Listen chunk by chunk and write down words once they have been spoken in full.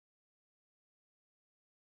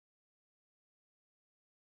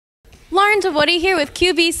Lauren DeWoody here with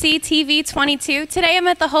QBCTV22. Today I'm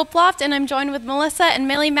at the HopeLoft and I'm joined with Melissa and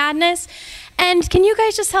Millie Maddness. And can you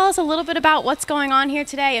guys just tell us a little bit about what's going on here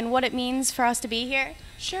today and what it means for us to be here?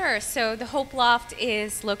 Sure. So the HopeLoft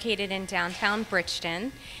is located in downtown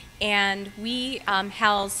Bridgeton, and we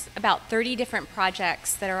house about 30 different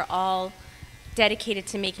projects that are all dedicated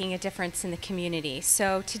to making a difference in the community.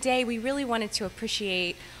 So today we really wanted to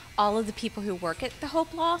appreciate all of the people who work at the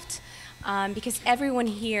HopeLoft, because everyone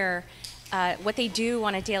here, what they do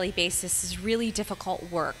on a daily basis is really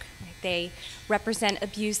difficult work. They represent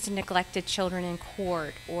abused and neglected children in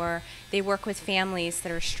court, or they work with families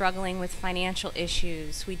that are struggling with financial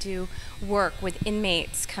issues. We do work with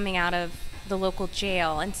inmates coming out of the local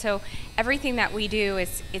jail, and so everything that we do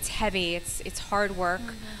it's heavy, it's hard work.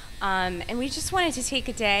 And we just wanted to take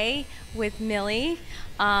a day with Millie.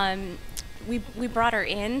 We brought her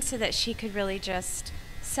in so that she could really just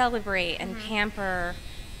celebrate and pamper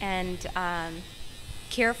and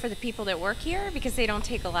care for the people that work here, because they don't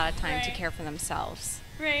take a lot of time to care for themselves.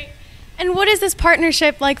 Right. And what is this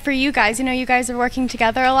partnership like for you guys? You know, you guys are working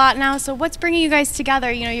together a lot now, so what's bringing you guys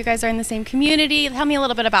together? You know, you guys are in the same community. Tell me a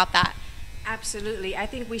little bit about that. Absolutely. I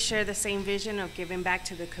think we share the same vision of giving back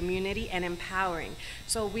to the community and empowering.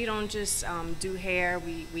 So we don't just do hair,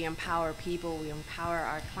 we empower people, we empower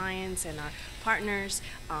our clients and our partners.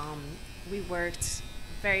 We worked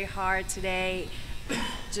very hard today,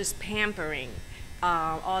 just pampering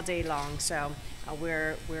all day long. So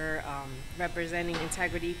we're representing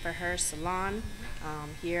integrity for her salon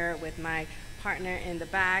here with my partner in the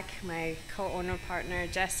back, my co-owner partner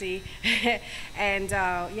Jesse, and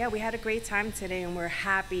yeah, we had a great time today, and we're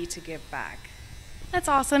happy to give back. That's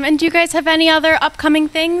awesome. And do you guys have any other upcoming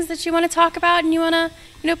things that you want to talk about and you want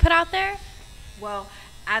to, put out there? Well,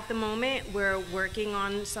 at the moment, we're working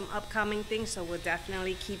on some upcoming things, so we'll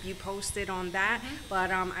definitely keep you posted on that.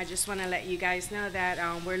 But I just want to let you guys know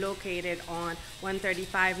that we're located on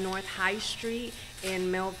 135 North High Street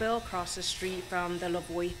in Millville, across the street from the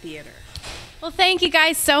Lavoie Theater. Well, thank you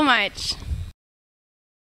guys so much.